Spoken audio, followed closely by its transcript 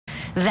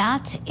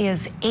That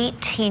is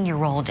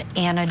 18-year-old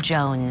Anna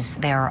Jones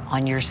there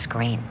on your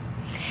screen.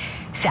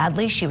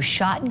 Sadly, she was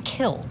shot and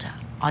killed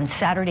on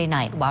Saturday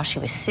night while she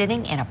was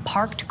sitting in a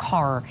parked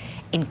car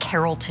in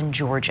Carrollton,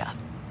 Georgia.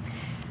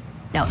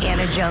 Now,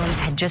 Anna Jones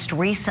had just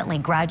recently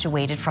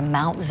graduated from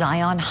Mount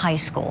Zion High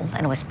School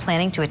and was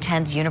planning to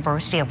attend the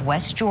University of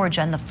West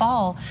Georgia in the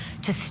fall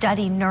to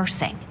study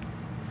nursing.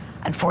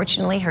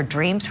 Unfortunately, her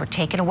dreams were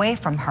taken away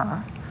from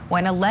her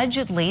when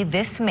allegedly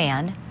this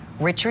man,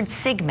 Richard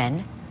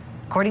Sigman,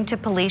 according to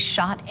police,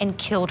 shot and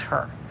killed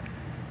her.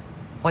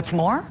 What's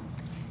more,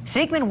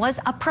 Sigman was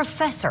a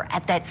professor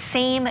at that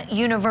same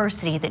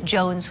university that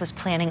Jones was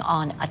planning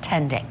on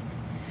attending.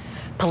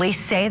 Police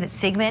say that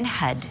Sigman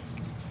had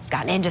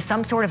gotten into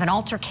some sort of an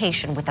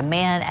altercation with a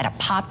man at a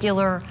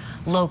popular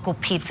local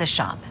pizza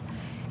shop.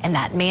 And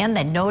that man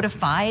then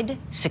notified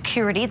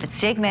security that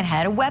Sigman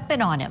had a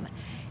weapon on him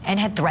and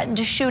had threatened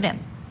to shoot him.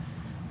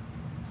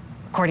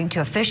 According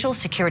to officials,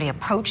 security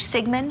approached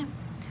Sigman,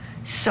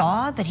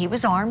 saw that he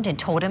was armed, and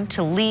told him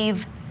to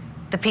leave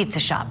the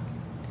pizza shop.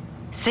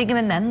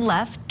 Sigman then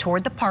left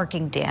toward the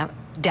parking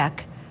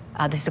deck,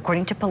 this is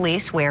according to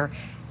police, where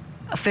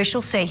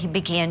officials say he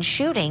began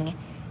shooting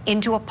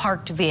into a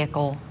parked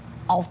vehicle,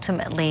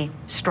 ultimately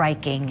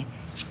striking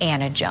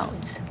Anna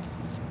Jones.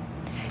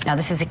 Now,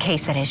 this is a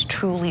case that has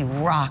truly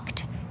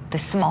rocked the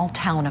small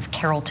town of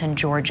Carrollton,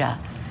 Georgia.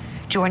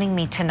 Joining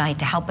me tonight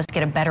to help us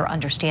get a better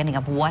understanding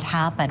of what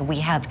happened, we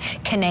have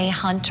Kanae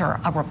Hunter,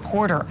 a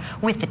reporter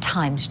with the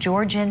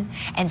Times-Georgian,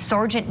 and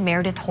Sergeant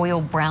Meredith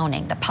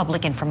Hoyle-Browning, the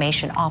public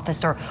information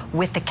officer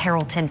with the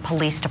Carrollton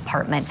Police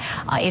Department.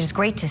 It is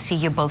great to see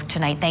you both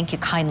tonight. Thank you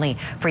kindly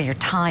for your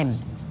time.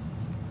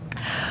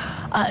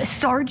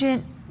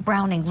 Sergeant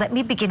Browning, let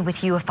me begin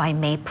with you, if I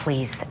may,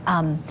 please.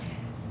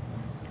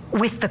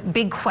 With the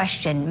big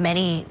question,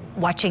 many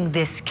watching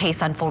this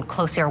case unfold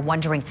closely are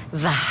wondering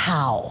the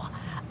how.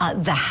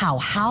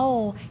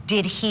 How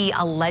did he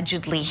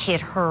allegedly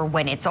hit her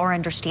when it's our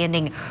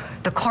understanding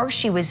the car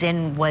she was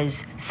in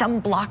was some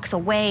blocks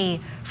away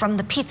from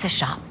the pizza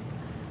shop?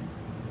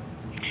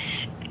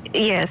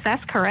 Yes,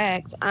 that's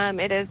correct.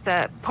 It is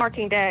a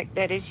parking deck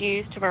that is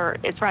used for,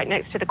 it's right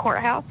next to the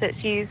courthouse.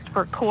 It's used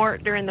for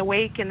court during the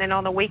week, and then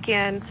on the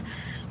weekends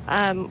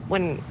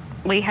when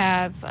we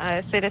have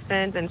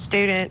citizens and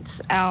students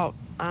out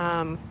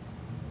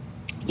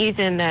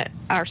using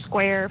our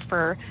square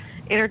for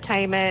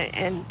entertainment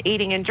and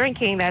eating and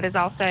drinking, that is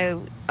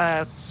also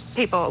a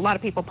lot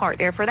of people park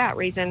there for that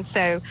reason.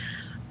 So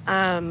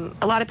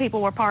a lot of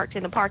people were parked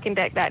in the parking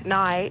deck that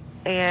night,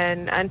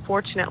 and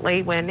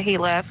unfortunately when he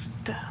left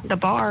the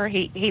bar,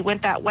 he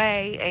went that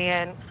way,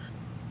 and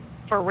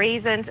for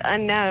reasons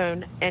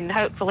unknown, and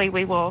hopefully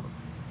we will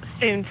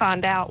soon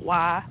find out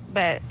why,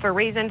 but for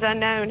reasons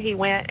unknown, he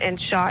went and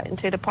shot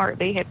into the parked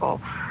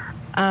vehicle,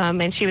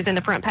 and she was in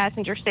the front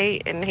passenger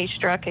seat, and he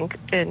struck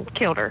and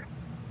killed her.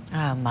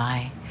 Oh,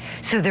 my.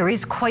 So there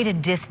is quite a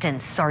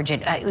distance,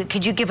 Sergeant.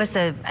 Could you give us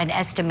an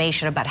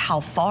estimation about how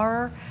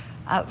far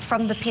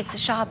from the pizza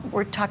shop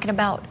we're talking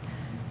about?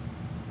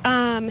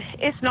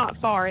 It's not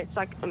far. It's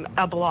like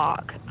a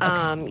block.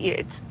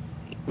 Okay.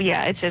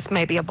 It's just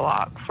maybe a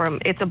block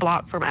it's a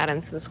block from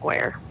Adamson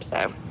Square,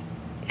 so.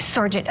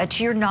 Sergeant,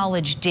 to your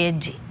knowledge,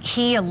 did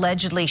he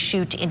allegedly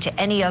shoot into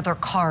any other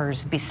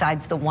cars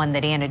besides the one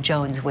that Anna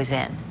Jones was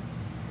in?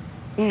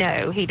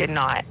 No, he did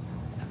not.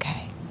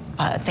 Okay.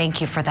 Thank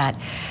you for that.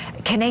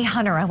 Kanae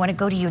Hunter, I want to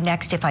go to you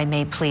next, if I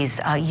may, please.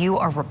 You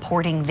are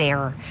reporting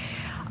there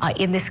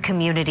in this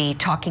community,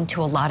 talking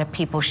to a lot of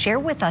people. Share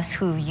with us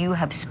who you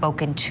have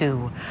spoken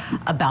to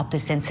about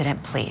this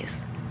incident,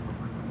 please.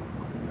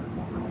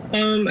 I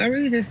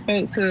really just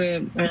spoke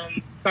to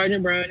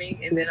Sergeant Browning,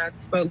 and then I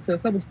spoke to a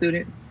couple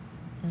students.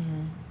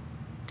 Mm-hmm.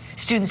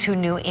 Students who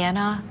knew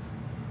Anna?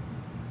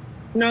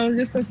 No,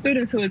 just some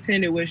students who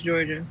attended West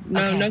Georgia.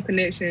 No, okay. No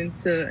connection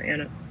to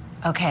Anna.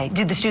 Okay.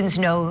 Did the students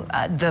know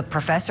the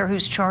professor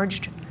who's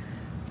charged?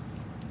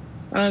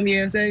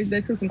 Yes, they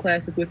took some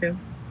classes with him.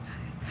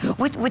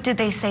 What did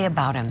they say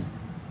about him?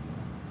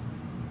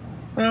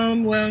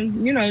 Well,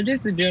 you know,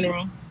 just the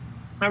general.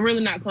 I'm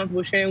really not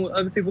comfortable sharing what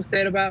other people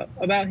said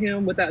about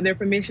him without their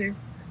permission,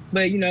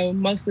 but, you know,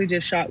 mostly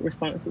just shocked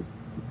responses.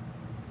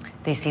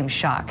 They seem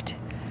shocked.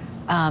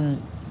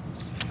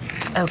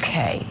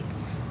 Okay.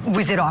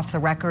 Was it off the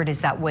record?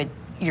 Is that what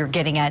you're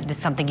getting at? Is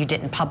something you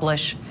didn't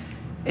publish?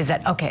 Is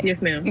that okay?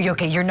 Yes, ma'am.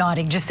 Okay, you're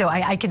nodding just so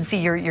I can see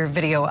your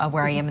video of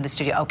where I am in the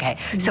studio. Okay,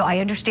 so I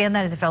understand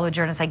that as a fellow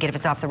journalist. I get if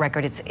it's off the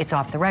record, it's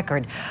off the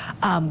record.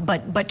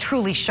 But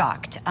truly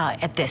shocked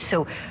at this.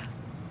 So,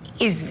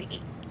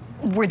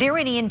 were there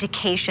any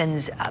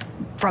indications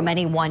from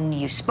anyone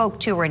you spoke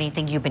to or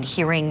anything you've been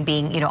hearing,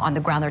 being on the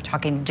ground there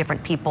talking to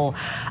different people,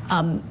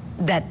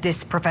 that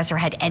this professor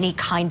had any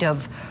kind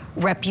of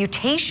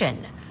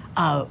reputation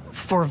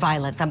for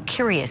violence? I'm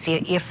curious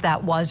if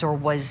that was or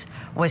was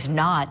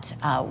not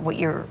what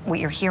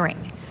you're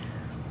hearing.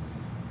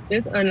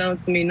 It's unknown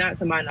to me, not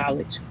to my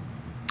knowledge.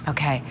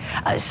 Okay.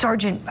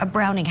 Sergeant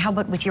Browning, how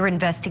about with your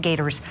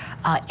investigators?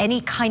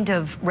 Any kind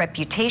of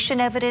reputation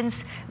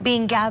evidence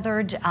being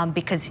gathered?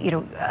 Because, you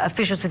know,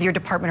 officials with your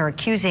department are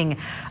accusing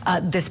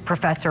this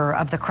professor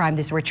of the crime,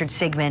 this Richard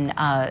Sigman,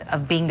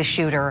 of being the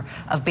shooter,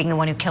 of being the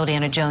one who killed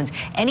Anna Jones.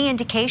 Any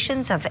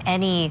indications of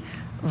any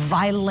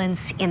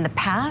violence in the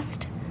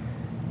past?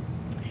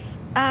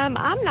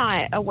 I'm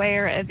not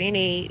aware of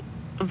any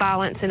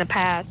violence in the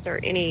past or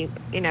any,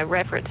 you know,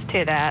 reference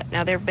to that.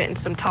 Now, there have been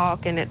some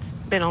talk, and it's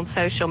been on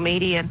social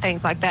media and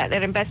things like that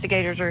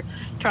investigators are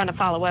trying to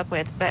follow up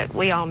with, but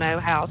we all know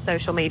how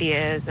social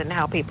media is and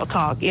how people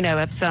talk, you know,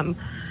 of some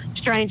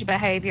strange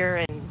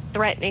behavior and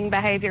threatening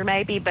behavior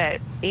maybe, but,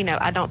 you know,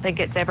 I don't think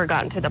it's ever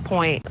gotten to the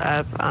point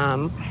of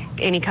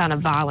any kind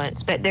of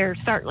violence. But they're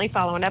certainly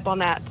following up on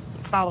that,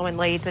 following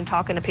leads and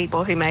talking to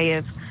people who may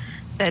have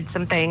said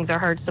some things or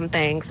heard some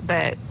things,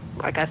 but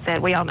like I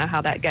said, we all know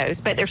how that goes.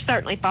 But they're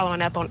certainly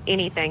following up on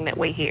anything that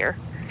we hear.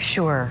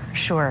 Sure,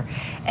 sure.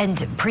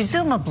 And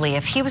presumably,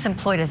 if he was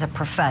employed as a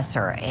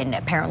professor, and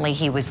apparently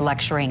he was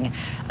lecturing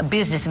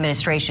business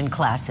administration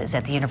classes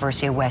at the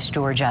University of West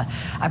Georgia,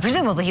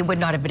 presumably he would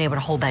not have been able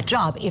to hold that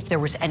job if there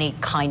was any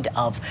kind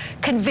of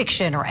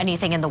conviction or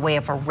anything in the way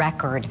of a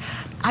record.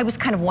 I was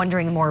kind of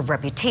wondering more of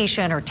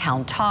reputation or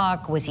town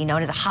talk. Was he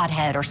known as a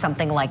hothead or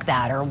something like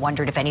that? Or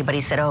wondered if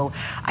anybody said, oh,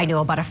 I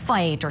know about a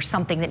fight or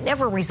something that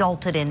never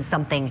resulted in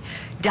something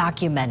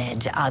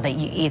documented that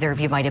either of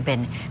you might have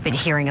been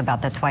hearing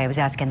about. That's why I was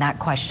asking that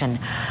question.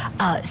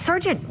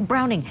 Sergeant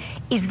Browning,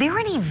 is there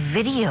any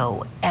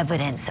video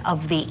evidence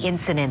of the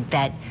incident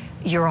that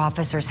your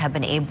officers have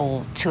been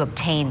able to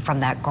obtain from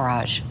that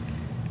garage?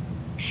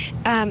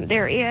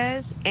 There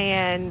is,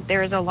 and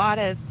there's a lot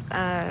of,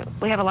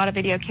 we have a lot of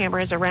video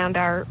cameras around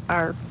our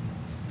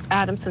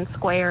Adamson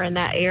Square in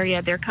that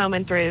area. They're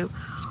coming through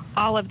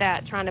all of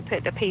that, trying to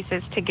put the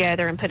pieces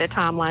together and put a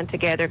timeline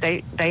together.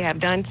 They have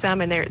done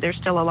some, and there's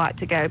still a lot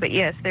to go. But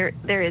yes,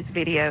 there is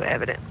video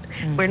evidence.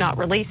 Mm-hmm. We're not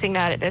releasing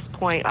that at this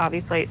point.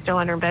 Obviously, it's still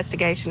under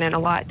investigation and a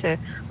lot to,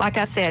 like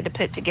I said, to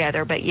put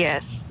together. But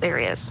yes, there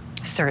is.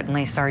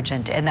 Certainly,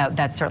 Sergeant, and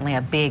that's certainly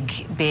a big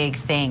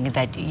thing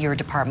that your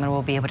department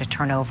will be able to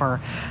turn over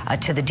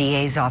to the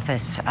DA's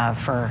office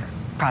for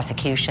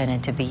prosecution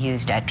and to be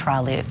used at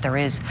trial if there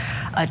is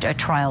a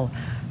trial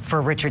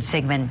for Richard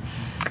Sigman.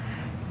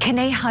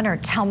 Kanae Hunter,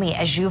 tell me,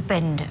 as you've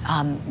been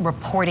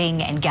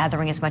reporting and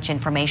gathering as much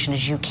information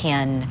as you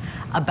can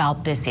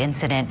about this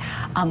incident,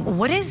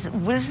 what is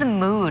the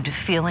mood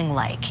feeling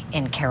like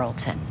in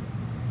Carrollton?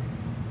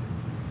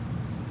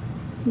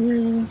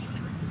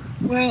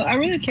 Well, I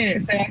really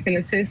can't say I can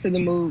attest to the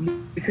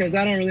mood because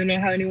I don't really know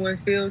how anyone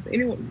feels.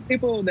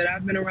 People that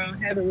I've been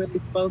around haven't really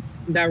spoke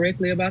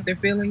directly about their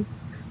feelings,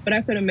 but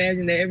I could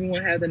imagine that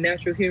everyone has a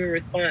natural human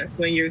response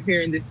when you're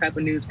hearing this type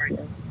of news right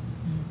now.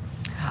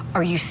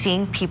 Are you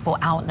seeing people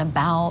out and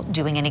about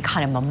doing any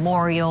kind of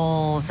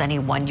memorials?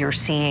 Anyone you're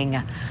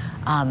seeing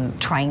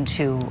trying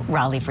to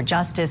rally for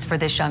justice for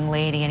this young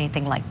lady?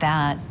 Anything like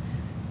that?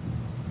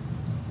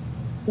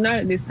 Not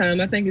at this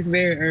time. I think it's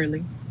very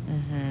early.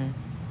 Mm-hmm.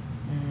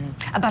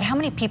 Mm-hmm. About how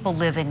many people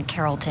live in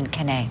Carrollton,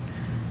 Kanae?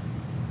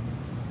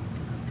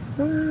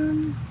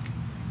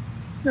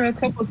 A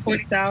couple of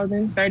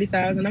 20,000,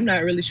 30,000. I'm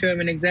not really sure of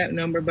an exact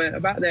number, but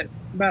about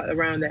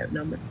around that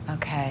number.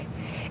 Okay.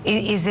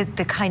 Is it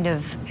the kind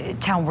of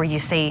town where you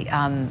say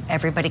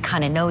everybody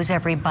kind of knows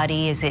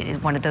everybody? Is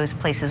it one of those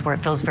places where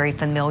it feels very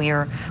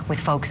familiar with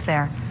folks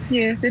there?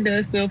 Yes, it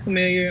does feel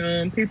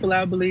familiar. People,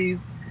 I believe,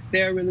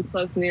 they're really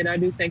close-knit. I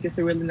do think it's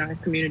a really nice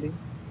community.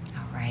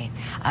 All right.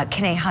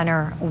 Kanae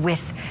Hunter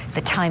with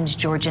the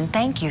Times-Georgian,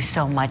 thank you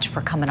so much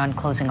for coming on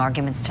Closing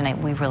Arguments tonight.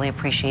 We really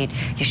appreciate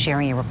you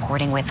sharing your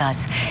reporting with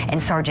us.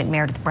 And Sergeant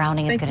Meredith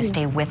Browning is going to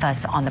stay with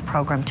us on the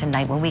program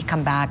tonight. When we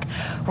come back,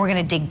 we're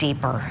going to dig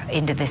deeper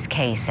into this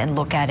case and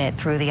look at it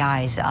through the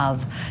eyes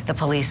of the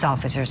police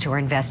officers who are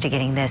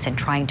investigating this and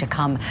trying to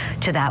come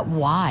to that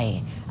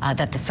why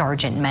that the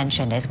sergeant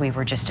mentioned as we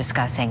were just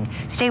discussing.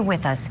 Stay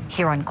with us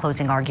here on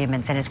Closing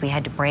Arguments, and as we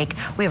head to break,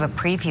 we have a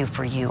preview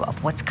for you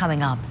of what's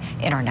coming up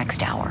in our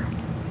next hour.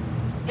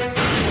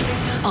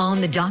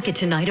 On the docket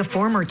tonight, a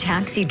former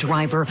taxi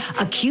driver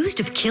accused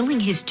of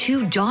killing his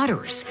 2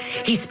 daughters.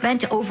 He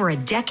spent over a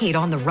decade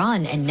on the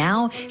run, and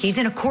now he's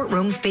in a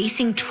courtroom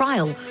facing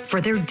trial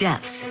for their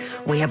deaths.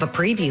 We have a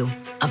preview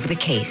of the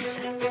case.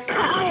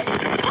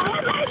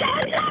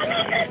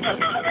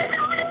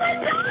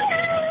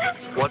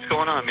 What's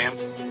going on, ma'am?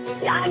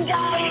 I'm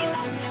dying.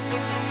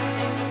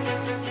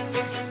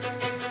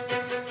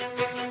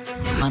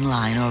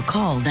 Online or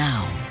call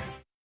now.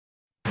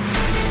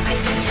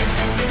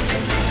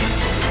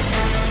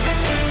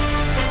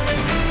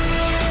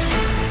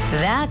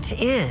 That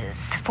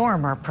is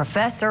former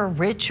Professor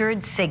Richard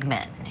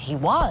Sigman. He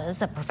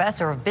was a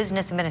professor of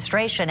business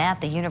administration at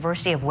the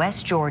University of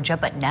West Georgia,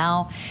 but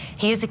now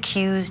he is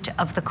accused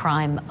of the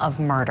crime of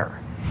murder.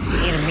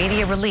 In a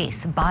media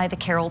release by the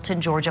Carrollton,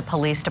 Georgia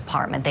Police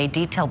Department. They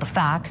detail the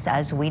facts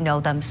as we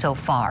know them so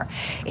far.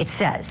 It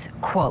says,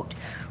 quote,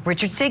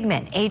 Richard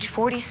Sigman, age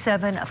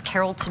 47 of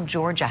Carrollton,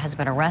 Georgia, has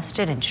been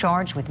arrested and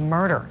charged with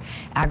murder,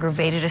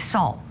 aggravated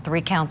assault,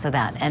 3 counts of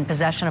that, and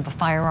possession of a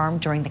firearm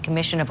during the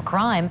commission of a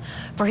crime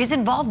for his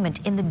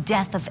involvement in the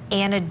death of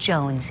Anna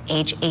Jones,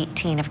 age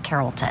 18 of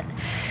Carrollton.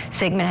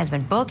 Sigman has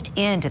been booked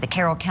into the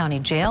Carroll County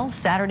Jail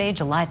Saturday,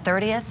 July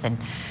 30th, and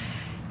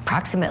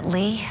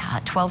approximately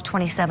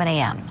 12:27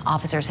 a.m.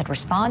 Officers had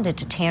responded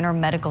to Tanner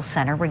Medical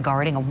Center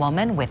regarding a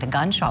woman with a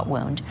gunshot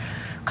wound.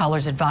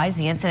 Callers advised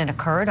the incident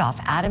occurred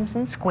off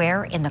Adamson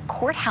Square in the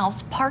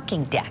courthouse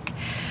parking deck.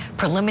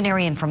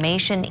 Preliminary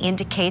information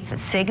indicates that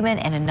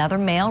Sigman and another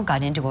male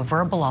got into a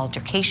verbal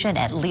altercation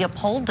at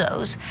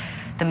Leopoldo's.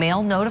 The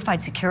male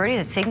notified security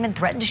that Sigman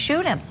threatened to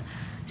shoot him.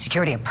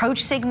 Security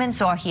approached Sigman,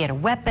 saw he had a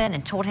weapon,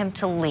 and told him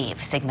to leave.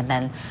 Sigman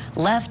then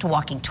left,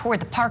 walking toward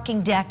the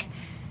parking deck.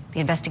 The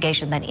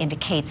investigation then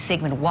indicates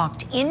Sigman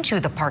walked into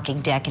the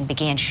parking deck and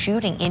began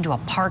shooting into a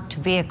parked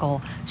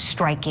vehicle,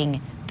 striking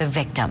the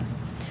victim.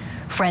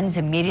 Friends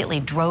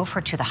immediately drove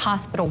her to the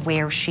hospital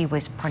where she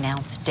was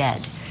pronounced dead.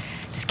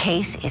 This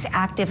case is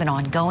active and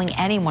ongoing.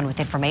 Anyone with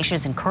information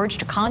is encouraged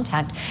to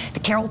contact the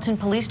Carrollton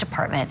Police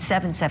Department at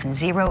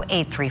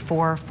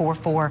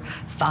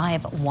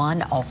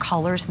 770-834-4451. All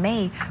callers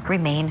may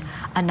remain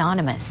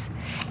anonymous.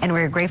 And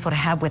we're grateful to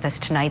have with us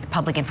tonight the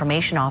Public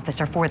Information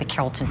Officer for the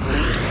Carrollton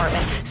Police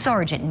Department,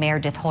 Sergeant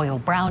Meredith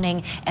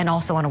Hoyle-Browning, and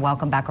also want to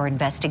welcome back our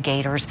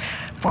investigators,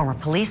 former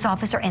police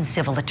officer and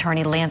civil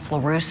attorney Lance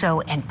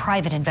LaRusso and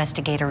private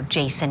investigator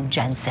Jason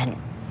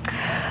Jensen.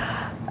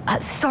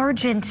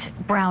 Sergeant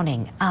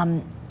Browning,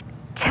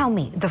 tell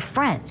me, the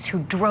friends who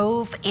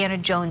drove Anna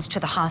Jones to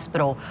the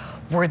hospital,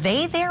 were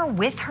they there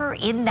with her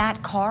in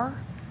that car?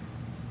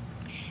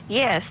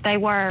 Yes, they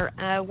were.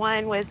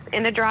 One was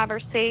in the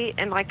driver's seat,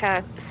 and like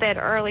I said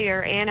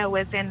earlier, Anna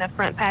was in the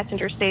front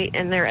passenger seat,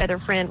 and their other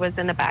friend was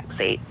in the back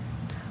seat.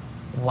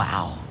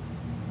 Wow.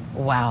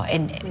 Wow.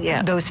 And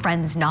yeah. Those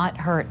friends not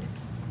hurt?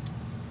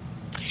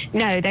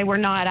 No, they were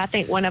not. I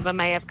think one of them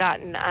may have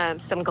gotten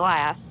some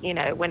glass, you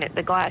know, when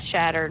the glass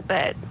shattered.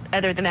 But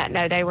other than that,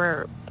 no, they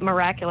were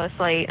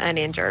miraculously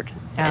uninjured,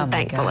 and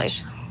thankfully.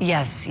 Gosh.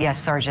 Yes,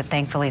 yes, Sergeant,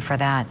 thankfully for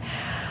that.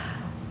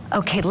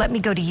 Okay, let me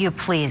go to you,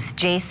 please.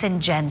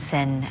 Jason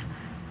Jensen,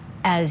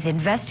 as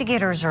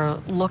investigators are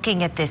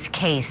looking at this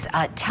case,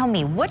 tell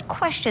me what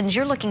questions,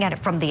 you're looking at it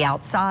from the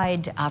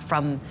outside,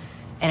 from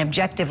an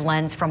objective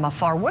lens from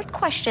afar. What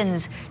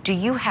questions do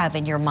you have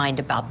in your mind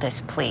about this,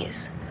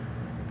 please?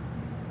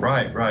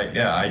 Right.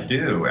 Yeah, I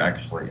do,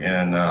 actually.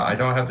 And I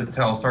don't have to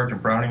tell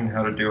Sergeant Browning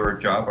how to do her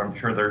job. I'm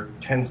sure they're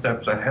 10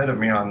 steps ahead of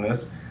me on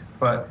this.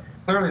 But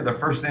clearly the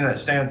first thing that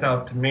stands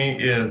out to me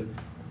is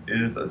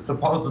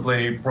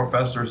supposedly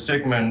Professor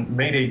Sigman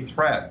made a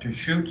threat to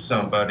shoot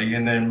somebody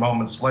and then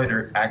moments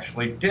later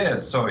actually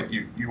did. So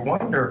you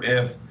wonder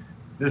if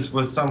this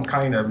was some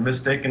kind of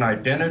mistaken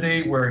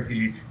identity where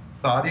he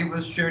thought he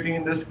was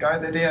shooting this guy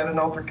that he had an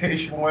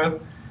altercation with,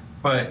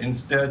 but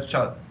instead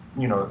shot,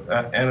 you know,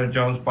 Anna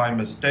Jones by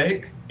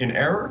mistake, in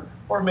error,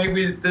 or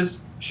maybe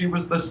she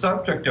was the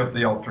subject of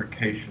the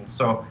altercation.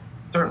 So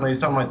certainly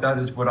something like that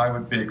is what I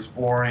would be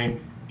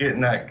exploring, getting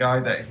that guy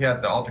that he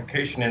had the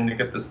altercation in to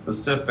get the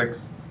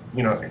specifics,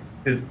 you know,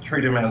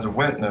 treat him as a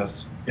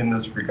witness in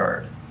this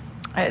regard.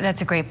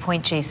 That's a great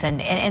point, Jason.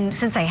 And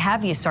since I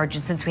have you,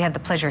 Sergeant, since we had the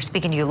pleasure of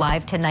speaking to you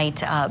live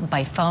tonight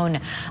by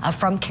phone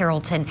from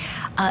Carrollton,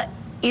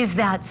 is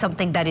that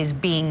something that is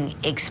being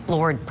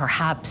explored,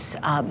 perhaps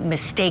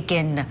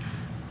mistaken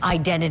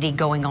identity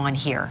going on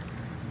here?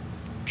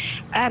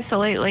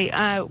 Absolutely.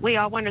 We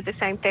all wondered the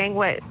same thing,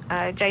 what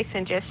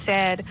Jason just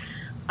said.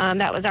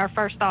 That was our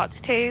first thoughts,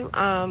 too.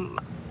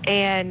 But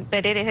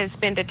it has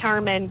been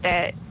determined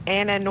that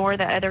Anna nor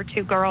the other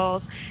 2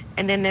 girls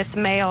and then this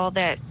male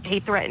that he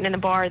threatened in the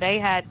bar, they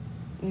had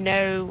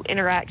no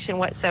interaction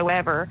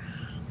whatsoever.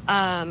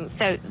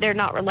 So they're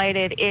not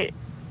related.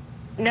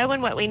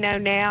 Knowing what we know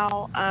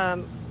now,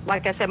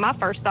 like I said, my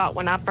first thought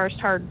when I first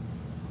heard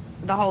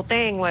the whole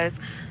thing was,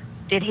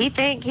 did he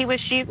think he was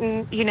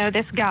shooting, you know,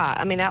 this guy?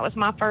 I mean, that was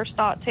my first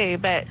thought too.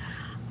 But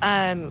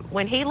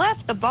when he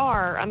left the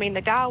bar, I mean,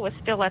 the guy was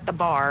still at the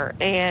bar,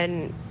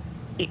 and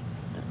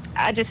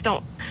I just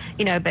don't,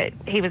 you know, but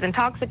he was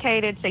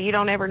intoxicated, so you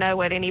don't ever know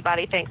what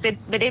anybody thinks. But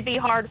it'd be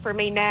hard for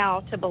me now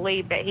to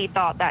believe that he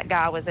thought that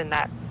guy was in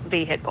that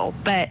vehicle.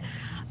 But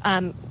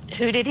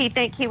who did he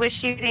think he was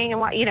shooting,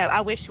 and what, you know, I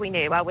wish we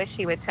knew. I wish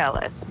he would tell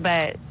us,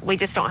 but we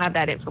just don't have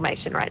that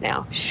information right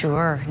now.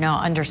 Sure. No,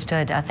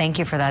 understood. Thank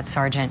you for that,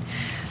 Sergeant.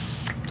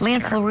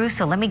 Lance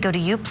LaRusso, let me go to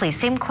you, please.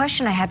 Same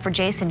question I had for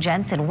Jason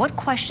Jensen. What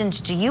questions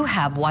do you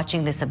have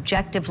watching this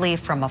objectively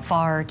from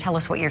afar? Tell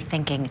us what you're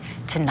thinking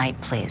tonight,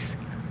 please.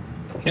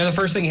 You know, the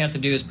first thing you have to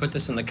do is put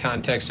this in the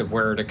context of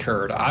where it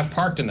occurred. I've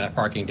parked in that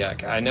parking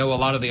deck. I know a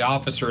lot of the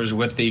officers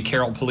with the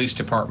Carroll Police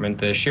Department,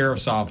 the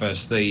Sheriff's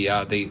Office,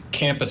 the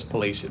campus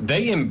police,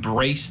 they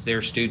embrace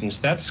their students.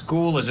 That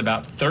school is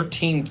about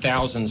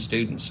 13,000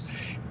 students.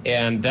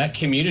 And that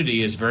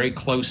community is very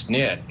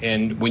close-knit.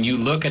 And when you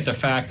look at the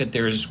fact that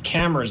there's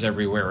cameras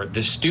everywhere,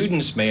 the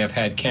students may have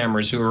had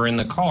cameras who were in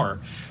the car,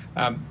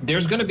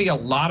 there's going to be a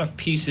lot of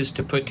pieces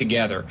to put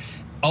together.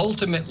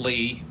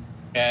 Ultimately,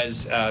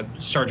 as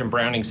Sergeant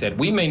Browning said,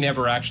 we may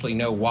never actually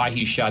know why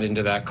he shot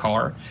into that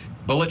car.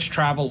 Bullets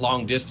travel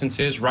long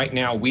distances. Right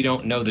now, we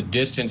don't know the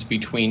distance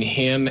between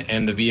him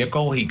and the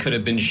vehicle. He could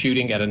have been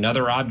shooting at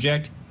another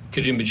object,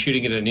 could have been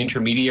shooting at an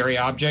intermediary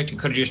object. He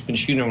could have just been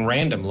shooting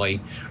randomly.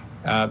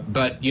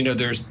 But you know,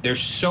 there's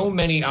so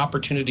many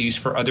opportunities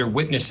for other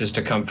witnesses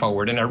to come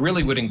forward, and I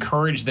really would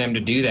encourage them to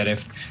do that.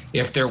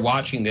 If they're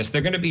watching this,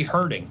 they're going to be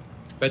hurting,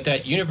 but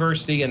that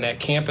university and that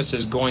campus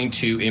is going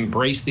to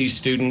embrace these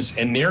students,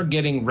 and they're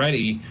getting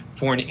ready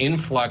for an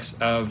influx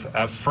of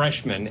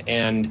freshmen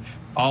and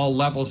all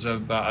levels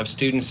of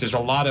students. There's a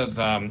lot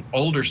of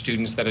older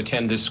students that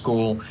attend this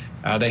school.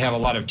 They have a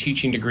lot of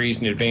teaching degrees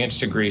and advanced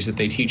degrees that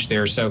they teach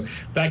there. So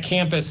that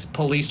campus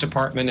police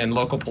department and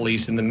local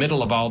police in the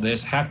middle of all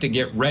this have to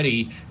get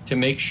ready to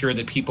make sure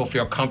that people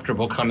feel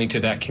comfortable coming to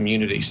that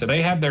community. So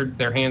they have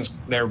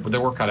their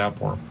work cut out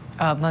for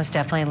them. Most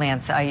definitely,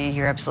 Lance.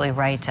 You're absolutely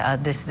right.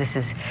 This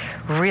is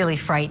really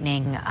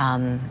frightening.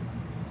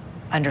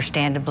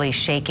 Understandably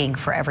shaking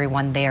for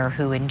everyone there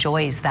who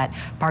enjoys that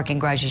parking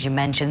garage, as you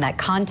mentioned. That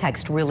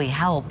context really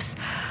helps.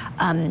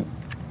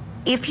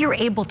 If you're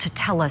able to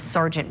tell us,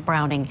 Sergeant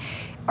Browning,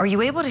 are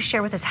you able to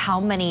share with us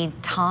how many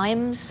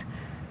times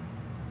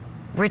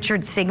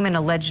Richard Sigman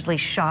allegedly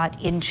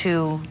shot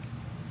into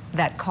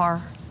that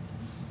car?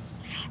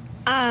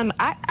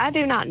 I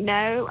do not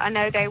know. I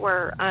know they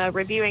were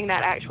reviewing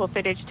that actual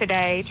footage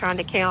today, trying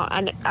to count.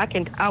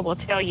 I will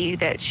tell you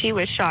that she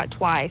was shot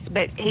twice,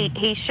 but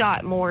he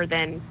shot more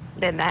than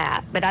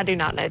that. But I do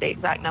not know the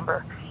exact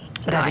number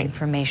tonight. That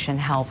information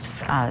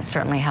helps,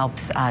 certainly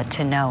helps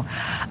to know.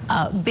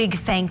 Big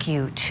thank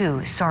you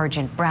to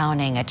Sergeant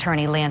Browning,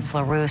 Attorney Lance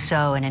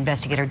LaRusso, and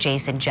Investigator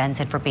Jason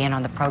Jensen for being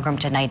on the program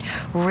tonight.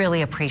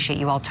 Really appreciate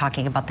you all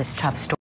talking about this tough story.